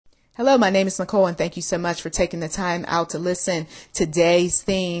Hello, my name is Nicholl, and thank you so much for taking the time out to listen. Today's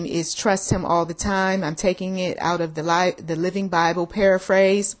theme is Trust Him All the Time. I'm taking it out of the Living Bible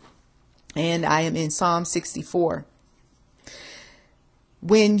paraphrase, and I am in Psalm 64.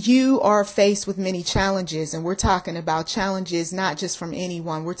 When you are faced with many challenges, and we're talking about challenges not just from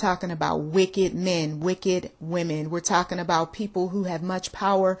anyone, we're talking about wicked men, wicked women. We're talking about people who have much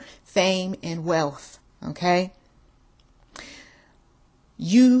power, fame, and wealth. Okay?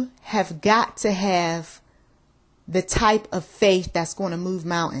 You have got to have the type of faith that's going to move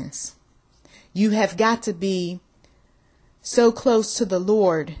mountains. You have got to be so close to the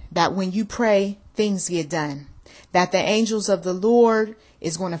Lord that when you pray, things get done. That the angels of the Lord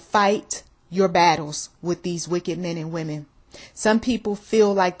is going to fight your battles with these wicked men and women. Some people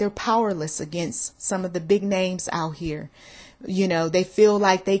feel like they're powerless against some of the big names out here. You know, they feel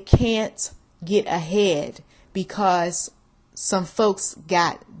like they can't get ahead because some folks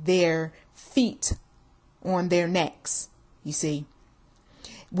got their feet on their necks, you see.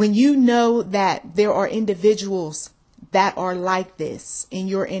 When you know that there are individuals that are like this in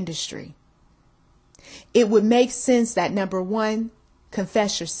your industry, it would make sense that, number one,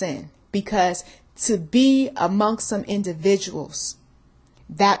 confess your sin. Because to be amongst some individuals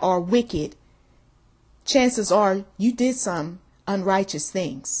that are wicked, chances are you did some unrighteous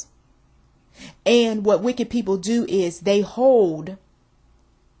things. And what wicked people do is they hold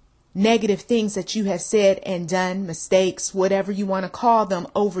negative things that you have said and done, mistakes, whatever you want to call them,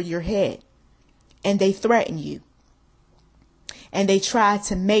 over your head. And they threaten you. And they try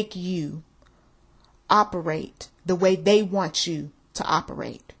to make you operate the way they want you to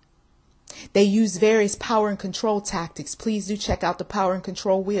operate. They use various power and control tactics. Please do check out the power and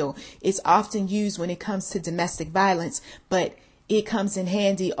control wheel. It's often used when it comes to domestic violence, but it comes in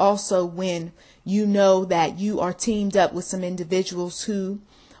handy also when you know that you are teamed up with some individuals who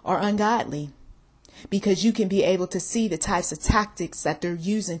are ungodly, because you can be able to see the types of tactics that they're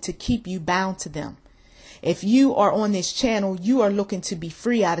using to keep you bound to them. If you are on this channel, you are looking to be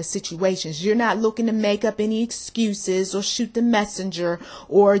free out of situations. You're not looking to make up any excuses or shoot the messenger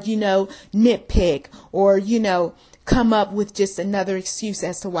or, nitpick or, come up with just another excuse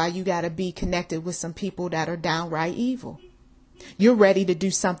as to why you got to be connected with some people that are downright evil. You're ready to do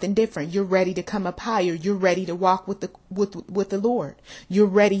something different. You're ready to come up higher. You're ready to walk with the Lord. You're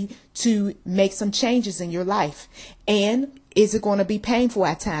ready to make some changes in your life. And is it going to be painful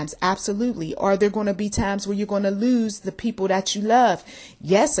at times? Absolutely. Are there going to be times where you're going to lose the people that you love?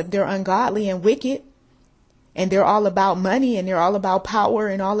 Yes, if they're ungodly and wicked and they're all about money and they're all about power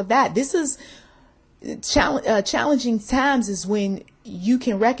and all of that. This is challenging times is when you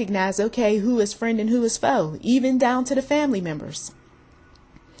can recognize, okay, who is friend and who is foe, even down to the family members.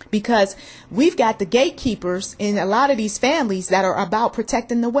 Because we've got the gatekeepers in a lot of these families that are about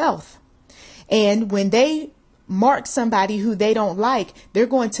protecting the wealth. And when they mark somebody who they don't like, they're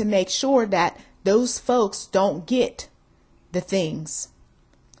going to make sure that those folks don't get the things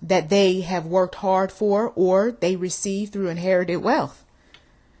that they have worked hard for or they receive through inherited wealth.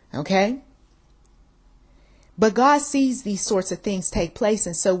 Okay? But God sees these sorts of things take place.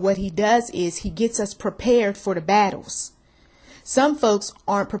 And so what he does is he gets us prepared for the battles. Some folks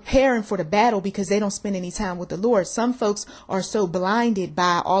aren't preparing for the battle because they don't spend any time with the Lord. Some folks are so blinded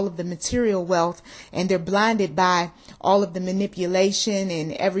by all of the material wealth, and they're blinded by all of the manipulation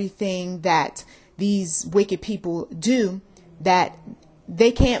and everything that these wicked people do, that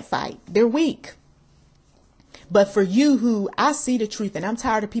they can't fight. They're weak. But for you who I see the truth, and I'm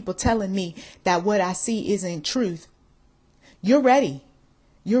tired of people telling me that what I see isn't truth, you're ready.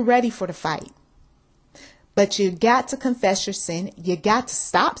 You're ready for the fight. But you got to confess your sin. You got to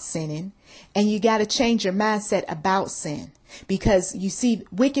stop sinning, and you got to change your mindset about sin. Because you see,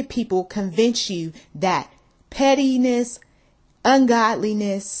 wicked people convince you that pettiness,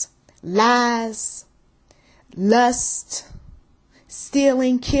 ungodliness, lies, lust,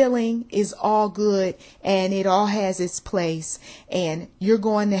 stealing, killing is all good, and it all has its place, and you're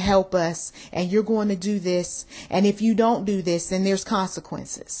going to help us, and you're going to do this, and if you don't do this, then there's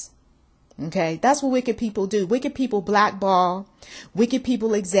consequences. Okay, that's what wicked people do. Wicked people blackball, wicked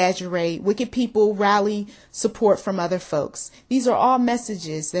people exaggerate, wicked people rally support from other folks. These are all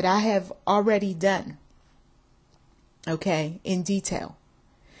messages that I have already done, okay, in detail.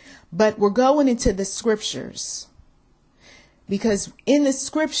 But we're going into the scriptures, because in the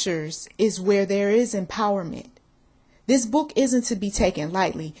scriptures is where there is empowerment. This book isn't to be taken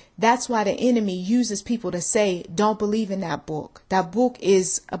lightly. That's why the enemy uses people to say, don't believe in that book. That book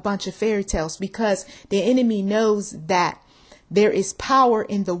is a bunch of fairy tales, because the enemy knows that There is power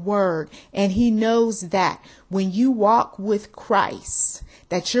in the word. And he knows that when you walk with Christ,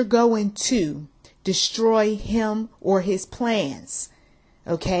 that you're going to destroy him or his plans.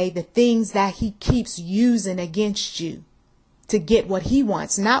 Okay, the things that he keeps using against you to get what he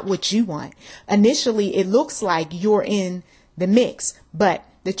wants, not what you want. Initially, it looks like you're in the mix, but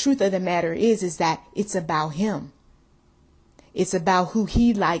the truth of the matter is that it's about him. It's about who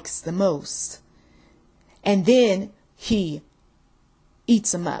he likes the most. And then he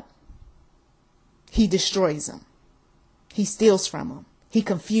eats them up. He destroys them. He steals from them. He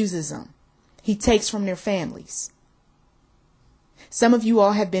confuses them. He takes from their families. Some of you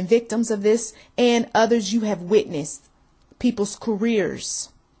all have been victims of this, and others you have witnessed people's careers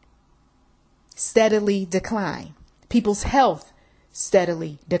steadily decline. People's health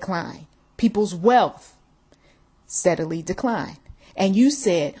steadily decline. People's wealth steadily decline. And you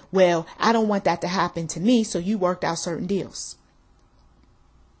said, well, I don't want that to happen to me. So you worked out certain deals.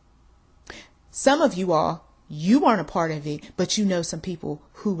 Some of you all, you weren't a part of it, but you know some people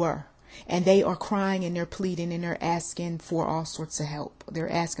who were. And they are crying and they're pleading and they're asking for all sorts of help. They're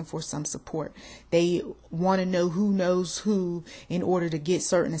asking for some support. They want to know who knows who in order to get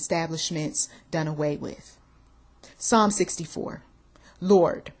certain establishments done away with. Psalm 64.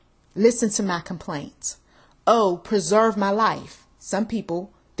 Lord, listen to my complaints. Oh, preserve my life. Some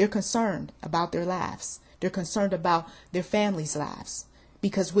people, they're concerned about their lives. They're concerned about their families' lives.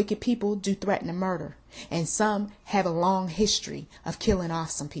 Because wicked people do threaten to murder. And some have a long history of killing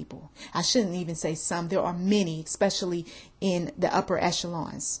off some people. I shouldn't even say some. There are many, especially in the upper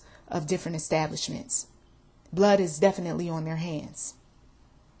echelons of different establishments. Blood is definitely on their hands.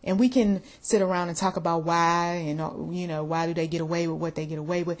 And we can sit around and talk about why and, why do they get away with what they get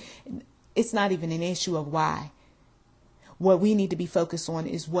away with. It's not even an issue of why. What we need to be focused on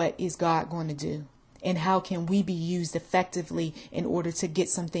is what is God going to do? And how can we be used effectively in order to get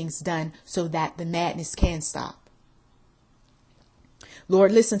some things done so that the madness can stop?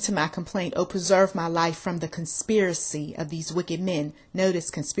 Lord, listen to my complaint. Oh, preserve my life from the conspiracy of these wicked men.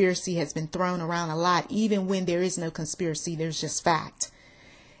 Notice conspiracy has been thrown around a lot. Even when there is no conspiracy, there's just fact.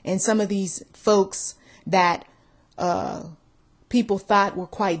 And some of these folks that people thought were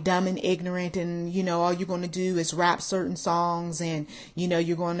quite dumb and ignorant and, all you're going to do is rap certain songs and,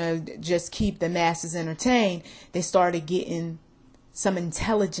 you're going to just keep the masses entertained. They started getting some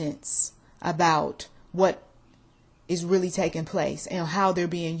intelligence about what is really taking place and how they're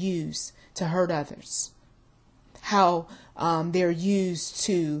being used to hurt others, how they're used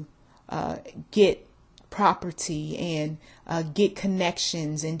to get property and get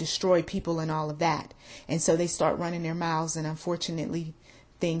connections and destroy people and all of that. And so they start running their mouths, and unfortunately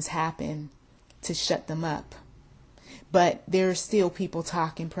things happen to shut them up. But there's still people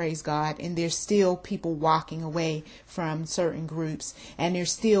talking, praise God, and there's still people walking away from certain groups, and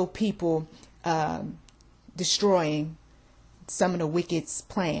there's still people destroying some of the wicked's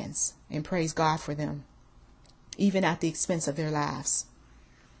plans, and praise God for them, even at the expense of their lives.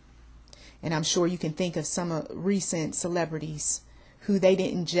 And I'm sure you can think of some recent celebrities who they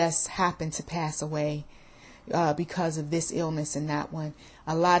didn't just happen to pass away because of this illness and that one.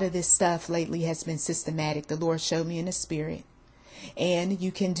 A lot of this stuff lately has been systematic. The Lord showed me in the spirit. And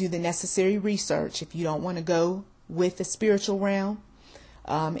you can do the necessary research if you don't want to go with the spiritual realm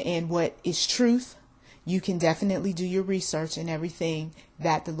and what is truth. You can definitely do your research, and everything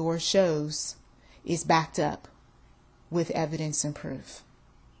that the Lord shows is backed up with evidence and proof.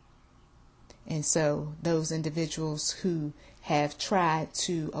 And so those individuals who have tried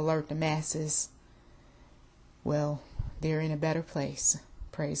to alert the masses, well, they're in a better place.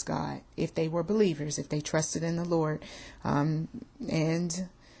 Praise God. If they were believers, if they trusted in the Lord, and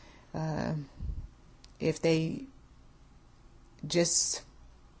if they just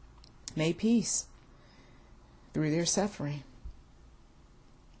made peace through their suffering.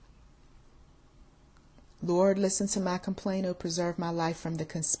 Lord, listen to my complaint. Oh, preserve my life from the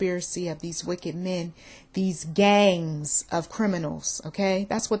conspiracy of these wicked men, these gangs of criminals. Okay,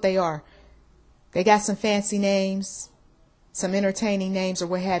 that's what they are. They got some fancy names, some entertaining names or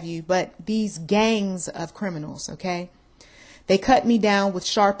what have you, but these gangs of criminals. Okay, they cut me down with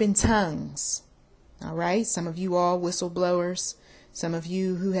sharpened tongues. All right, some of you all whistleblowers, some of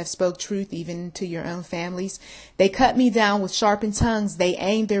you who have spoke truth even to your own families. They cut me down with sharpened tongues. They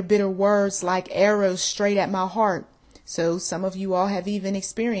aimed their bitter words like arrows straight at my heart. So some of you all have even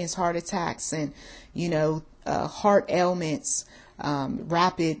experienced heart attacks and, heart ailments,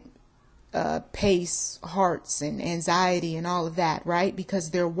 rapid pace hearts and anxiety and all of that, right?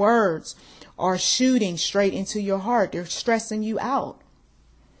 Because their words are shooting straight into your heart. They're stressing you out.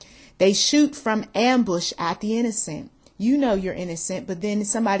 They shoot from ambush at the innocent. You know you're innocent, but then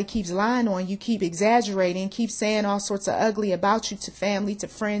somebody keeps lying on you, keep exaggerating, keep saying all sorts of ugly about you to family, to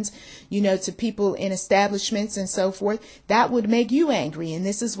friends, to people in establishments and so forth. That would make you angry. And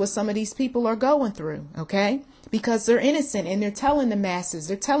this is what some of these people are going through, okay? Because they're innocent and they're telling the masses,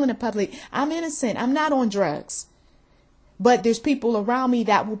 they're telling the public, I'm innocent, I'm not on drugs. But there's people around me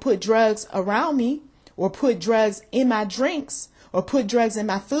that will put drugs around me or put drugs in my drinks or put drugs in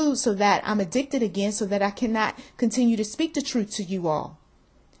my food so that I'm addicted again, so that I cannot continue to speak the truth to you all.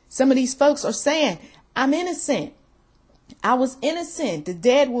 Some of these folks are saying, I'm innocent. I was innocent. The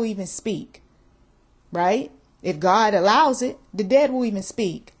dead will even speak, right? If God allows it, the dead will even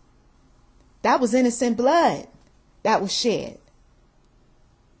speak. That was innocent blood that was shed.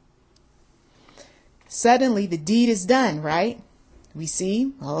 Suddenly the deed is done, right? We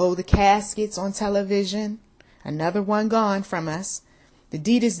see, the caskets on television. Another one gone from us. The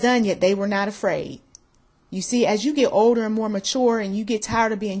deed is done, yet they were not afraid. You see, as you get older and more mature and you get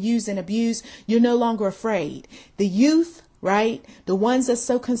tired of being used and abused, you're no longer afraid. The youth, right? The ones that's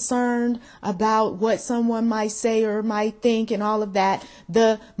so concerned about what someone might say or might think and all of that.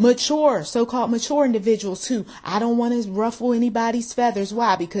 The mature, so-called mature individuals who, I don't want to ruffle anybody's feathers.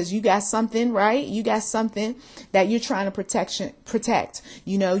 Why? Because you got something, right? You got something that you're trying to protect.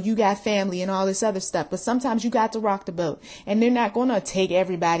 You got family and all this other stuff. But sometimes you got to rock the boat. And they're not going to take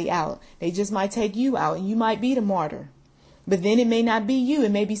everybody out. They just might take you out and you might be the martyr. But then it may not be you.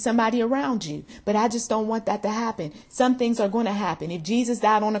 It may be somebody around you. But I just don't want that to happen. Some things are going to happen. If Jesus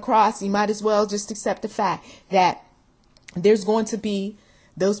died on the cross, you might as well just accept the fact that there's going to be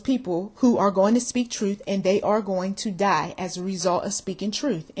those people who are going to speak truth, and they are going to die as a result of speaking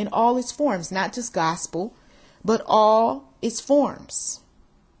truth in all its forms, not just gospel, but all its forms.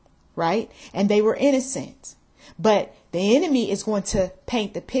 Right? And they were innocent. But the enemy is going to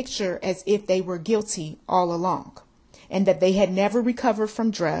paint the picture as if they were guilty all along. And that they had never recovered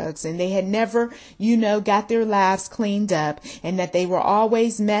from drugs, and they had never, got their lives cleaned up, and that they were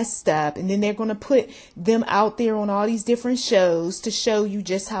always messed up. And then they're going to put them out there on all these different shows to show you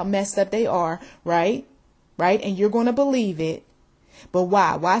just how messed up they are, right? Right? And you're going to believe it. But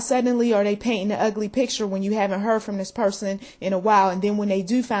why? Why suddenly are they painting an ugly picture when you haven't heard from this person in a while? And then when they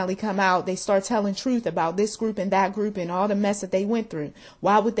do finally come out, they start telling truth about this group and that group and all the mess that they went through.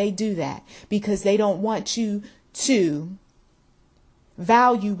 Why would they do that? Because they don't want you to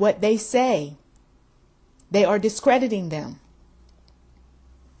value what they say. They are discrediting them.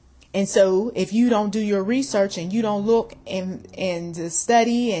 And so if you don't do your research and you don't look and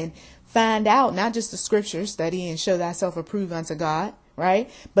study and find out, not just the scriptures, study and show thyself approved unto God,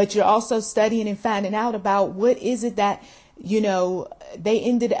 right? But you're also studying and finding out about what is it that, they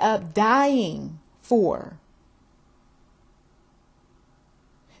ended up dying for.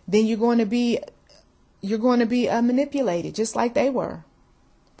 Then you're going to be manipulated just like they were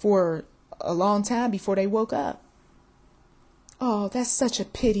for a long time before they woke up. Oh, that's such a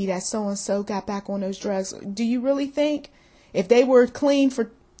pity that so-and-so got back on those drugs. Do you really think if they were clean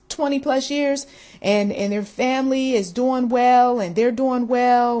for 20 plus years and their family is doing well and they're doing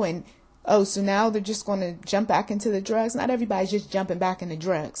well and so now they're just going to jump back into the drugs? Not everybody's just jumping back into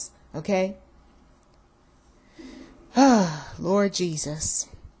drugs. Okay. Lord Jesus.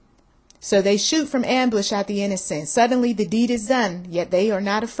 So they shoot from ambush at the innocent. Suddenly the deed is done, yet they are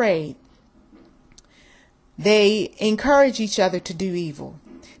not afraid. They encourage each other to do evil.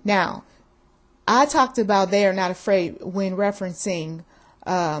 Now, I talked about they are not afraid when referencing,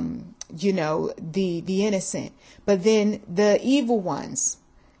 the innocent. But then the evil ones,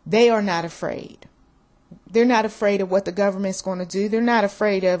 they are not afraid. They're not afraid of what the government's going to do. They're not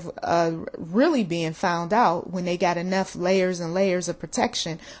afraid of really being found out when they got enough layers and layers of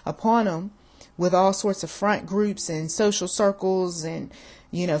protection upon them with all sorts of front groups and social circles and,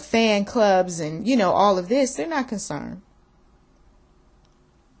 fan clubs and, all of this. They're not concerned.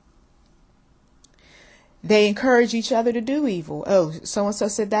 They encourage each other to do evil. Oh, so-and-so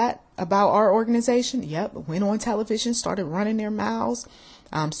said that about our organization. Yep. Went on television, started running their mouths.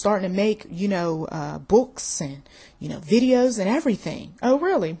 Starting to make, books and, videos and everything. Oh,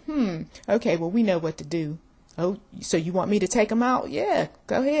 really? Okay, well, we know what to do. Oh, so you want me to take them out? Yeah,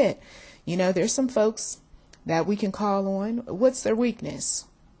 go ahead. There's some folks that we can call on. What's their weakness,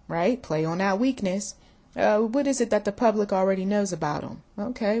 right? Play on that weakness. What is it that the public already knows about them?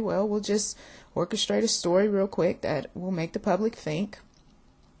 Okay, well, we'll just orchestrate a story real quick that will make the public think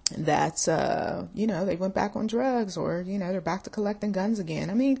that, they went back on drugs or, they're back to collecting guns again.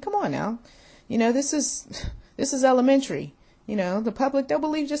 I mean, come on now. This is elementary. The public, they'll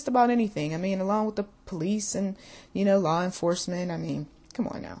believe just about anything. I mean, along with the police and, law enforcement. I mean, come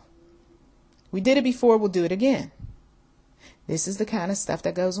on now. We did it before. We'll do it again. This is the kind of stuff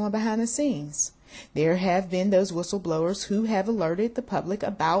that goes on behind the scenes. There have been those whistleblowers who have alerted the public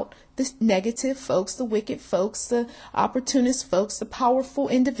about the negative folks, the wicked folks, the opportunist folks, the powerful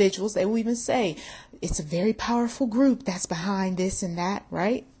individuals. They will even say it's a very powerful group that's behind this and that,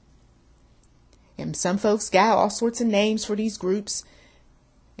 right? And some folks got all sorts of names for these groups.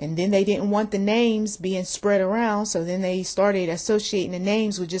 And then they didn't want the names being spread around. So then they started associating the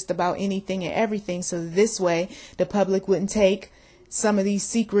names with just about anything and everything. So this way the public wouldn't take some of these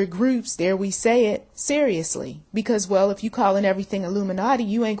secret groups, dare we say it, seriously. Because, well, if you calling everything Illuminati,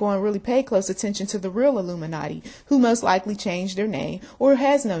 you ain't going to really pay close attention to the real Illuminati, who most likely changed their name or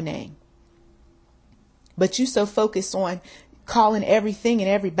has no name. But you so focused on calling everything and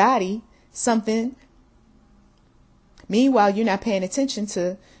everybody something. Meanwhile, you're not paying attention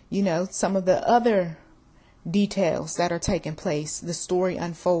to, some of the other details that are taking place, the story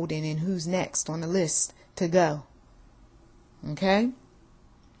unfolding, and who's next on the list to go. Okay.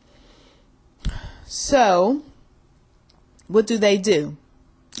 So what do they do?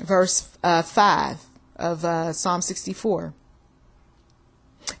 Verse 5 of Psalm 64.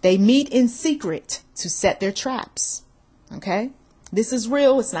 They meet in secret to set their traps. Okay. This is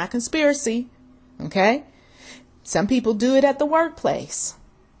real. It's not conspiracy. Okay. Some people do it at the workplace,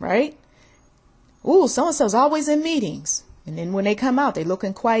 right? Ooh, so-and-so's always in meetings. And then when they come out, they're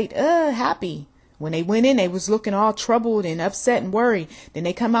looking quite happy. When they went in, they was looking all troubled and upset and worried. Then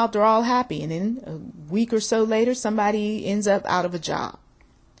they come out, they're all happy. And then a week or so later, somebody ends up out of a job.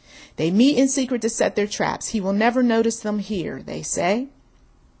 They meet in secret to set their traps. He will never notice them here, they say.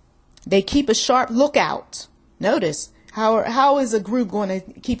 They keep a sharp lookout. Notice, how is a group going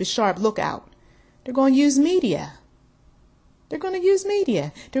to keep a sharp lookout? They're going to use media. They're going to use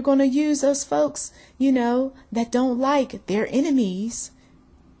media. They're going to use those folks, that don't like their enemies,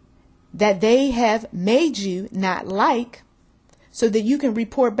 that they have made you not like, so that you can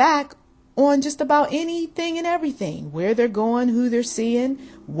report back on just about anything and everything, where they're going, who they're seeing,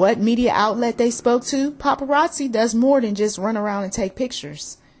 what media outlet they spoke to. Paparazzi does more than just run around and take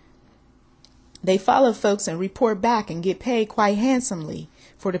pictures. They follow folks and report back and get paid quite handsomely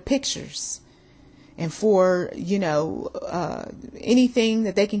for the pictures and for, anything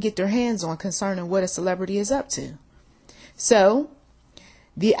that they can get their hands on concerning what a celebrity is up to. So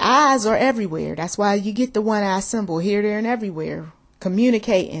the eyes are everywhere. That's why you get the one eye symbol here, there, and everywhere,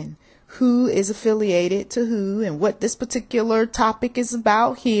 communicating who is affiliated to who and what this particular topic is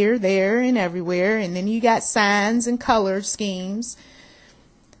about here, there, and everywhere. And then you got signs and color schemes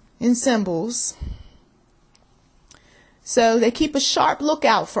and symbols. So they keep a sharp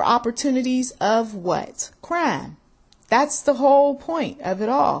lookout for opportunities of what? Crime. That's the whole point of it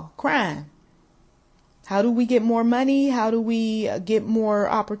all. Crime. How do we get more money? How do we get more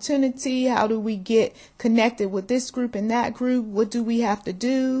opportunity? How do we get connected with this group and that group? What do we have to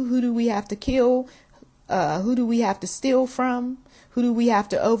do? Who do we have to kill? Who do we have to steal from? Who do we have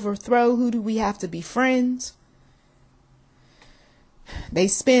to overthrow? Who do we have to befriend? They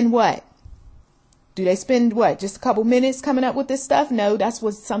spend what? Do they spend what? Just a couple minutes coming up with this stuff? No, that's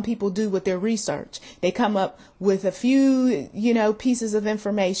what some people do with their research. They come up with a few, pieces of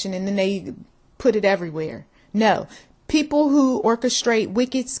information and then they put it everywhere. No, people who orchestrate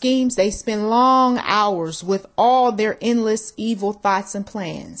wicked schemes, they spend long hours with all their endless evil thoughts and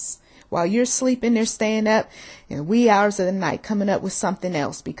plans. While you're sleeping, they're staying up in the wee hours of the night coming up with something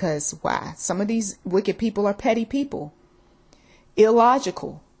else. Because why? Some of these wicked people are petty people.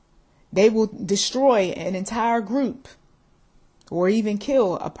 Illogical. They will destroy an entire group or even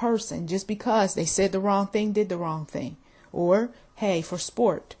kill a person just because they said the wrong thing, did the wrong thing. Or, hey, for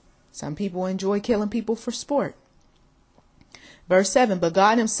sport. Some people enjoy killing people for sport. Verse 7, but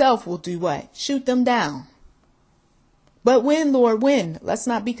God himself will do what? Shoot them down. But when, Lord, when? Let's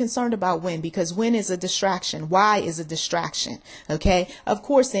not be concerned about when, because when is a distraction. Why is a distraction? Okay. Of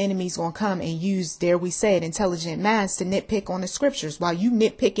course, the enemy's going to come and use, dare we say it, intelligent minds to nitpick on the scriptures. While you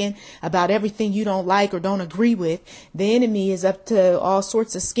nitpicking about everything you don't like or don't agree with, the enemy is up to all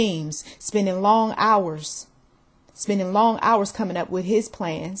sorts of schemes, spending long hours coming up with his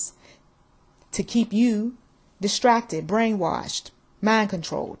plans to keep you distracted, brainwashed, mind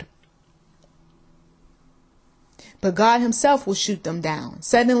controlled. But God himself will shoot them down.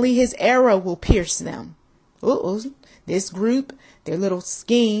 Suddenly his arrow will pierce them. This group, their little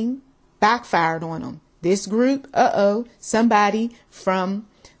scheme backfired on them. This group, somebody from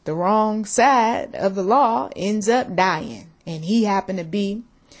the wrong side of the law ends up dying. And he happened to be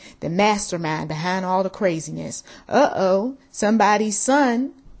the mastermind behind all the craziness. Somebody's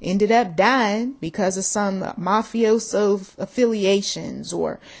son ended up dying because of some mafioso affiliations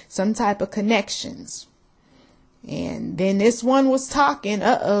or some type of connections. And then this one was talking,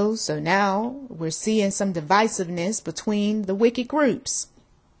 so now we're seeing some divisiveness between the wicked groups.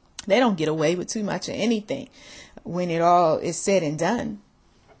 They don't get away with too much of anything when it all is said and done.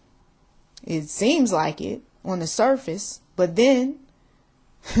 It seems like it on the surface, but then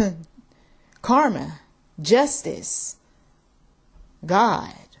karma, justice,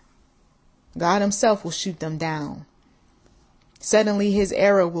 God himself will shoot them down. Suddenly his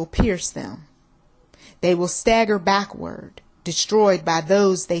arrow will pierce them. They will stagger backward, destroyed by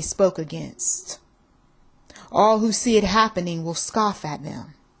those they spoke against. All who see it happening will scoff at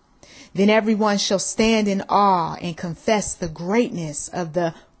them. Then everyone shall stand in awe and confess the greatness of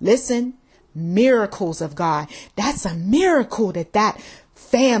the, listen, miracles of God. That's a miracle that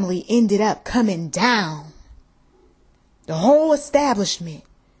family ended up coming down. The whole establishment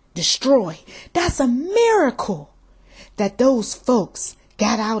destroyed. That's a miracle that those folks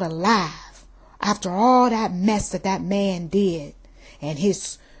got out alive. After all that mess that man did and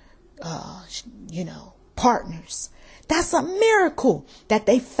his, partners, that's a miracle that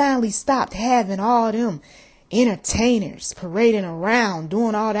they finally stopped having all them entertainers parading around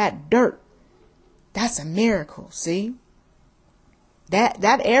doing all that dirt. That's a miracle. See,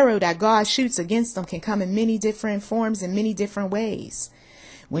 that arrow that God shoots against them can come in many different forms in many different ways.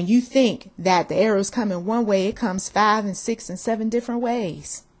 When you think that the arrows come in one way, it comes 5 and 6 and 7 different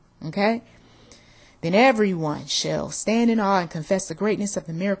ways. Okay. Then everyone shall stand in awe and confess the greatness of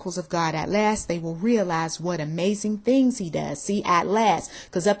the miracles of God. At last, they will realize what amazing things he does. See, at last,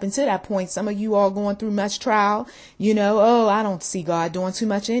 because up until that point, some of you all going through much trial, I don't see God doing too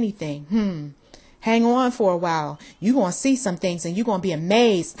much anything. Hang on for a while. You're going to see some things and you're going to be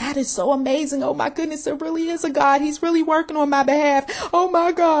amazed. That is so amazing. Oh my goodness, there really is a God. He's really working on my behalf. Oh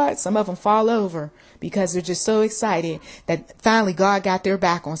my God. Some of them fall over because they're just so excited that finally God got their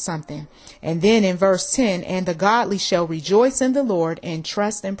back on something. And then in verse 10, and the godly shall rejoice in the Lord and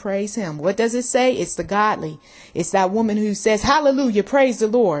trust and praise him. What does it say? It's the godly. It's that woman who says, hallelujah, praise the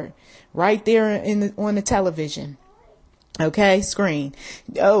Lord, right there on the television. Okay, screen.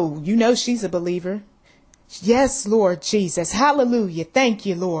 Oh, she's a believer. Yes, Lord Jesus. Hallelujah. Thank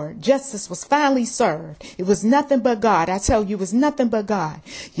you, Lord. Justice was finally served. It was nothing but God. I tell you, it was nothing but God.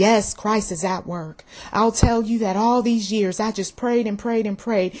 Yes, Christ is at work. I'll tell you that all these years I just prayed and prayed and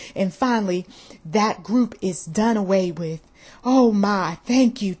prayed. And finally, that group is done away with. Oh my,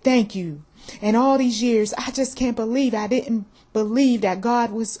 thank you. Thank you. And all these years, I just can't believe I didn't believe that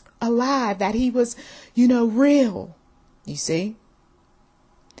God was alive, that he was, real. You see?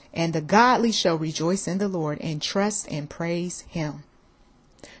 And the godly shall rejoice in the Lord and trust and praise him.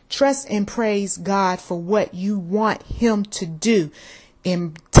 Trust and praise God for what you want him to do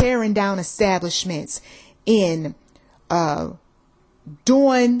in tearing down establishments, in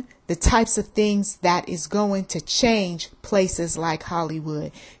doing the types of things that is going to change places like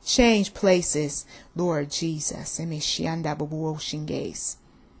Hollywood, change places, Lord Jesus,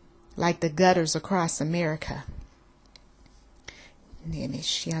 like the gutters across America.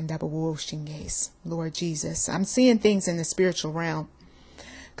 Lord Jesus, I'm seeing things in the spiritual realm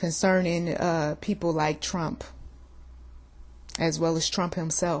concerning people like Trump, as well as Trump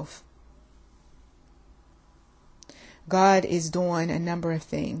himself. God is doing a number of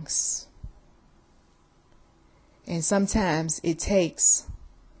things. And sometimes it takes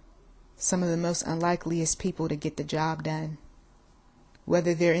some of the most unlikeliest people to get the job done,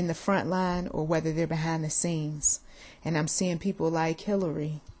 whether they're in the front line or whether they're behind the scenes. And I'm seeing people like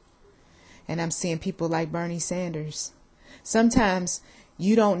Hillary, and I'm seeing people like Bernie Sanders. Sometimes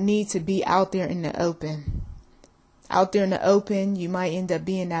you don't need to be out there in the open. Out there in the open, you might end up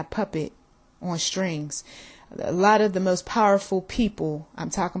being that puppet on strings. A lot of the most powerful people,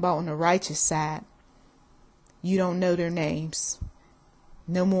 I'm talking about on the righteous side, you don't know their names.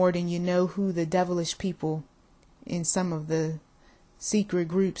 No more than you know who the devilish people in some of the secret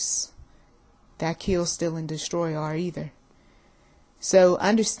groups that kill, steal, and destroy are either. So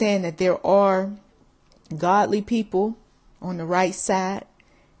understand that there are godly people on the right side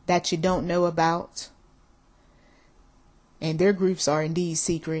that you don't know about. And their groups are indeed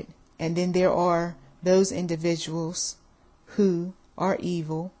secret. And then there are those individuals who are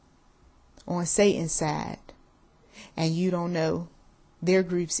evil on Satan's side. And you don't know their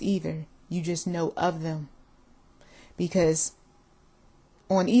groups either. You just know of them. Because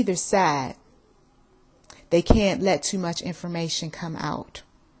on either side, they can't let too much information come out.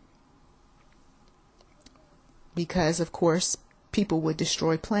 Because, of course, people would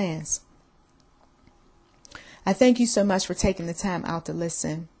destroy plans. I thank you so much for taking the time out to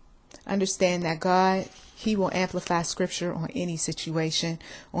listen. Understand that God, he will amplify scripture on any situation,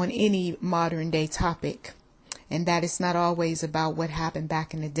 on any modern day topic. and that it's not always about what happened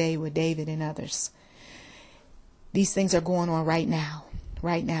back in the day with David and others. These things are going on right now.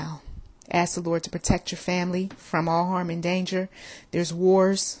 Right now. Ask the Lord to protect your family from all harm and danger. There's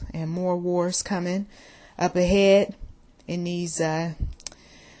wars and more wars coming up ahead in these last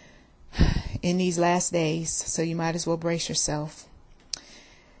days. So you might as well brace yourself.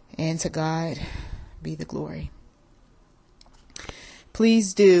 And to God be the glory.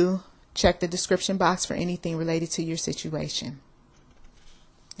 Please do check the description box for anything related to your situation.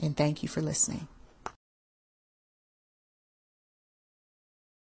 And thank you for listening.